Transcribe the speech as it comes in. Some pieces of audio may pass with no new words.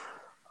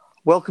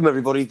Welcome,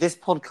 everybody. This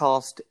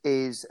podcast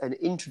is an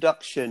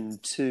introduction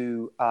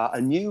to a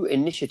new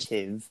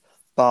initiative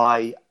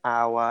by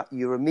our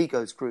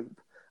Uromigos group.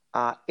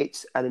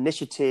 It's an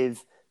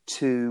initiative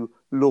to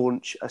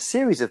launch a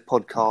series of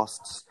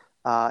podcasts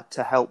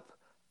to help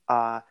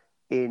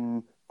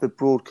in the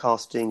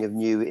broadcasting of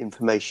new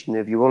information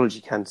of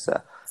urology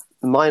cancer.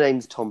 My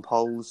name's Tom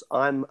Powles.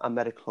 I'm a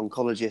medical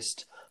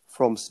oncologist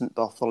from St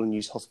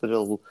Bartholomew's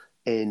Hospital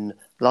in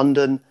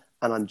London,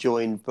 and I'm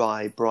joined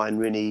by Brian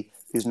Rini,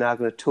 who's now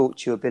going to talk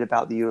to you a bit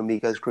about the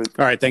Uromigos group.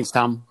 All right, thanks,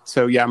 Tom.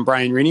 So I'm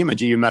Brian Rini. I'm a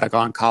GU medical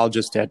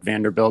oncologist at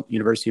Vanderbilt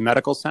University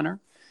Medical Center.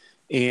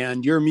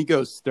 And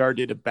Uromigos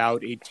started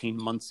about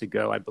 18 months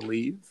ago, I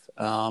believe,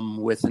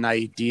 with an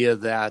idea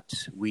that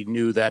we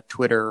knew that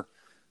Twitter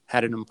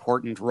had an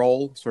important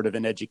role sort of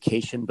in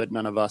education, but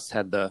none of us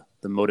had the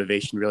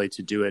motivation really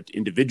to do it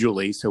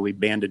individually. So we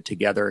banded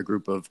together a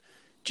group of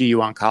GU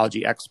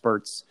oncology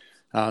experts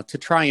to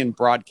try and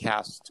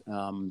broadcast,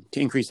 to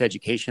increase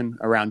education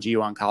around GU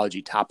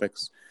oncology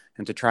topics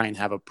and to try and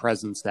have a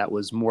presence that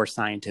was more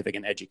scientific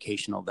and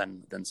educational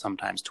than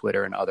sometimes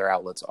Twitter and other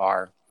outlets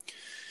are.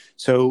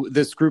 So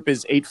this group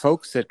is 8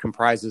 folks. It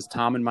comprises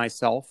Tom and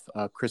myself,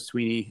 Chris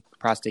Sweeney,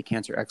 prostate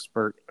cancer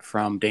expert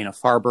from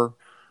Dana-Farber,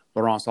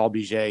 Laurence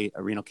Albiget,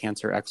 a renal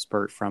cancer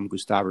expert from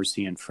Gustave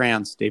Roussy in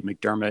France, Dave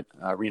McDermott,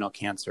 a renal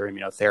cancer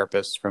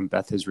immunotherapist from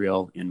Beth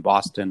Israel in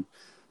Boston,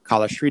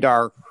 Kala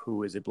Sridhar,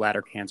 who is a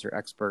bladder cancer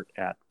expert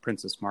at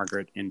Princess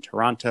Margaret in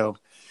Toronto,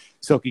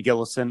 Silke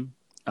Gillison,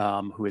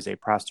 who is a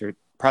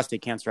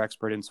prostate cancer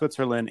expert in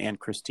Switzerland, and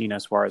Cristina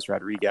Suarez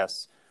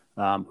Rodriguez,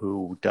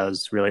 who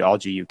does really all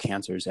GU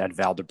cancers at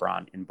Vall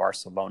d'Hebron in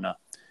Barcelona.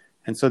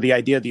 And so the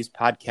idea of these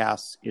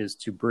podcasts is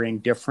to bring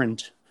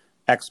different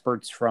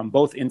experts from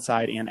both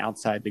inside and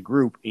outside the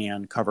group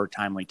and cover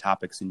timely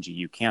topics in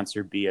GU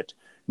cancer, be it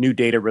new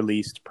data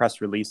released, press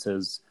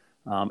releases,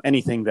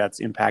 anything that's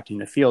impacting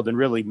the field, and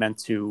really meant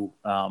to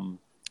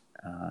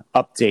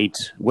update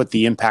what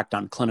the impact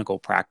on clinical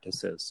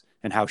practice is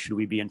and how should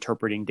we be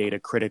interpreting data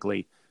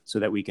critically so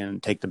that we can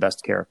take the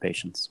best care of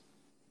patients.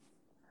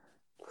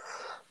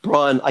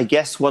 Brian, I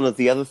guess one of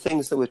the other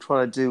things that we're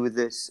trying to do with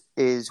this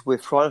is we're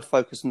trying to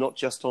focus not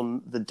just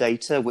on the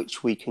data,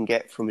 which we can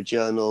get from a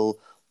journal,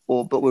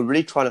 but we're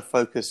really trying to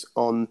focus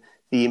on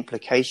the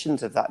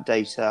implications of that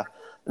data.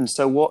 And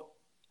so what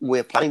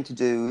we're planning to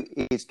do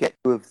is get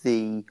two of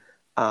the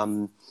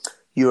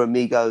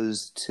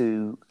Uromigos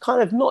to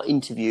kind of not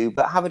interview,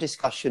 but have a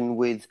discussion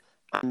with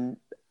an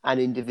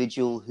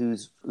individual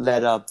who's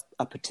led a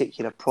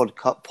particular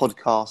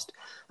podcast.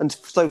 And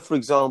so, for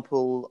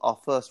example, our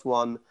first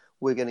one,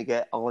 we're going to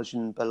get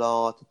Arjun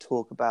Ballard to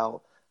talk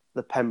about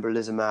the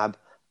pembrolizumab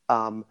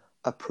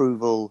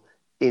approval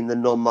in the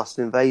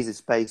non-muscle invasive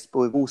space, but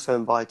we've also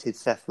invited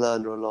Seth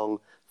Lerner along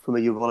from a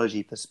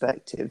urology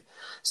perspective.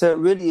 So it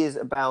really is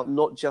about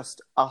not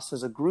just us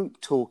as a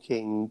group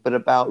talking, but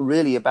about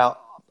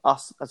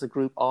us as a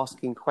group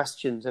asking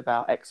questions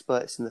about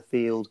experts in the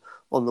field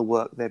on the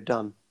work they've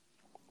done.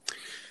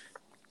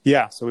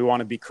 Yeah, so we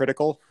want to be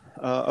critical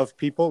of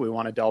people. We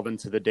want to delve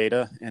into the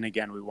data. And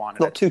again, we want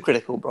Not too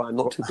critical, Brian,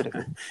 not too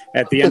critical.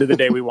 At the end of the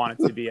day, we want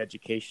it to be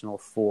educational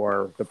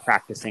for the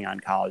practicing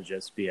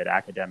oncologists, be it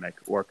academic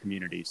or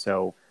community.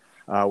 So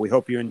we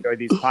hope you enjoy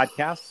these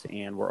podcasts,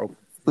 and we're open.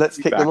 Let's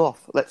kick them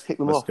off. Let's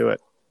do it.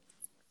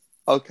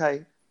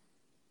 Okay.